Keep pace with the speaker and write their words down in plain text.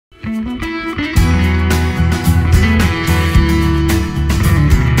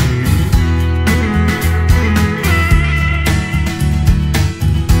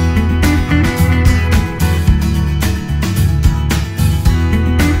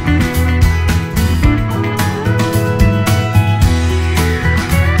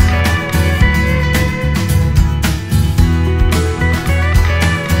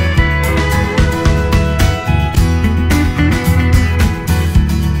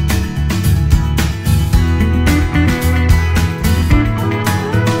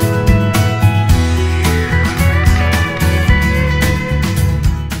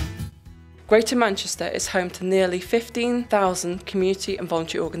Greater Manchester is home to nearly 15,000 community and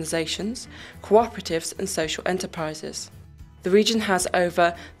voluntary organisations, cooperatives and social enterprises. The region has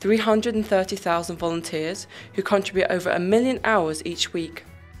over 330,000 volunteers who contribute over 1 million hours each week.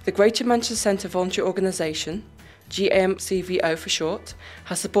 The Greater Manchester Centre Voluntary Organisation, GMCVO for short,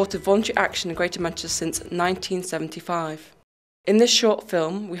 has supported voluntary action in Greater Manchester since 1975. In this short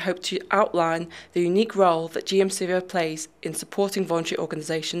film, we hope to outline the unique role that GMCVO plays in supporting voluntary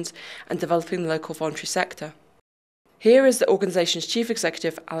organisations and developing the local voluntary sector. Here is the organisation's Chief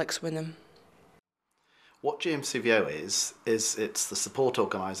Executive, Alex Winham. What GMCVO is it's the support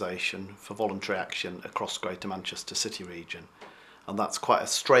organisation for voluntary action across Greater Manchester City region. And that's quite a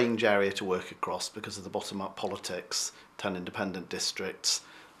strange area to work across because of the bottom-up politics, 10 independent districts,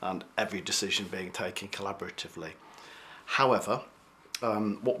 and every decision being taken collaboratively. However,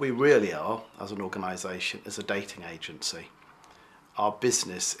 what we really are as an organisation is a dating agency. Our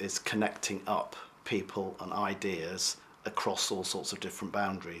business is connecting up people and ideas across all sorts of different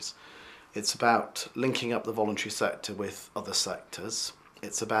boundaries. It's about linking up the voluntary sector with other sectors.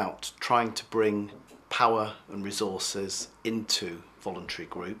 It's about trying to bring power and resources into voluntary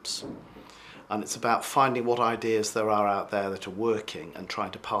groups. And it's about finding what ideas there are out there that are working and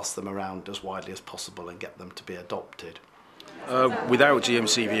trying to pass them around as widely as possible and get them to be adopted. Without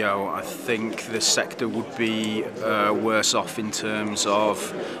GMCVO, I think the sector would be worse off in terms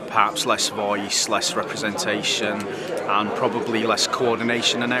of perhaps less voice, less representation, and probably less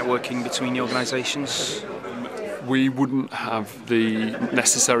coordination and networking between the organisations. We wouldn't have the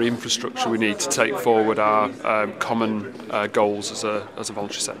necessary infrastructure we need to take forward our common goals as a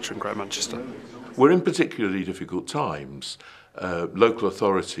voluntary sector in Greater Manchester. We're in particularly difficult times. Local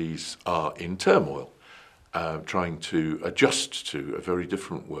authorities are in turmoil, trying to adjust to a very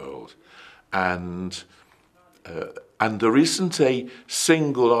different world, and there isn't a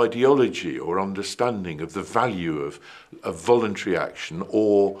single ideology or understanding of the value of voluntary action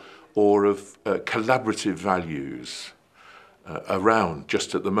or of collaborative values around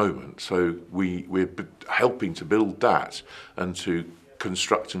just at the moment. So we're helping to build that and to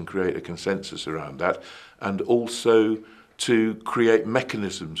construct and create a consensus around that, and also to create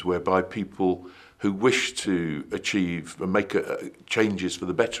mechanisms whereby people who wish to achieve and make changes for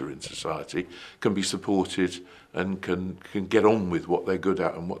the better in society can be supported and can get on with what they're good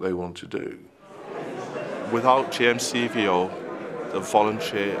at and what they want to do. Without GMCVO, the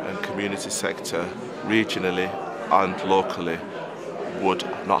voluntary and community sector, regionally and locally, would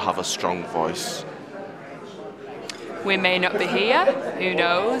not have a strong voice. We may not be here, who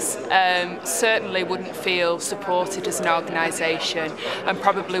knows, certainly wouldn't feel supported as an organisation and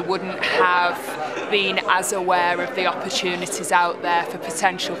probably wouldn't have been as aware of the opportunities out there for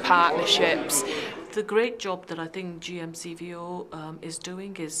potential partnerships. The great job that I think GMCVO is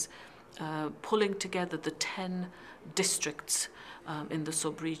doing is pulling together the 10 districts in the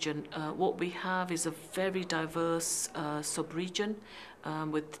sub-region. What we have is a very diverse sub-region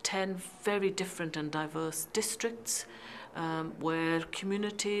with 10 very different and diverse districts where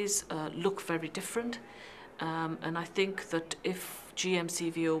communities look very different. And I think that if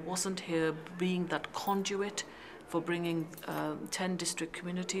GMCVO wasn't here being that conduit for bringing 10 district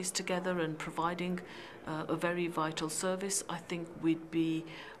communities together and providing a very vital service, I think we'd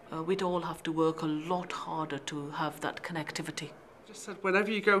all have to work a lot harder to have that connectivity. Just said, whenever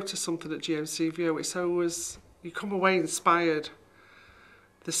you go to something at GMCVO, it's always, you come away inspired.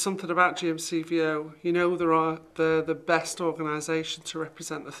 There's something about GMCVO, you know they're the best organisation to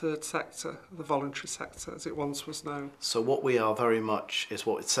represent the third sector, the voluntary sector, as it once was known. So what we are very much is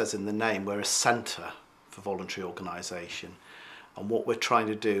what it says in the name, we're a centre for voluntary organisation. And what we're trying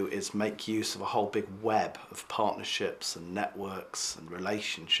to do is make use of a whole big web of partnerships and networks and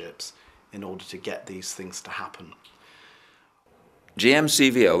relationships in order to get these things to happen.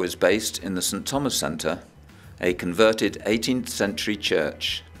 GMCVO is based in the St Thomas Centre, a converted 18th century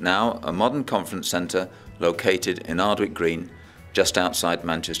church, now a modern conference centre located in Ardwick Green, just outside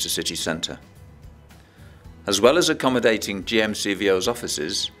Manchester city centre. As well as accommodating GMCVO's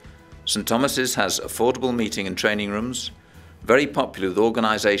offices, St Thomas's has affordable meeting and training rooms, very popular with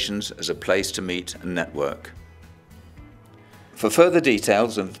organisations as a place to meet and network. For further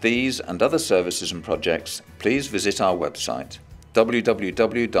details of these and other services and projects, please visit our website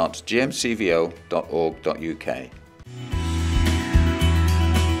www.gmcvo.org.uk.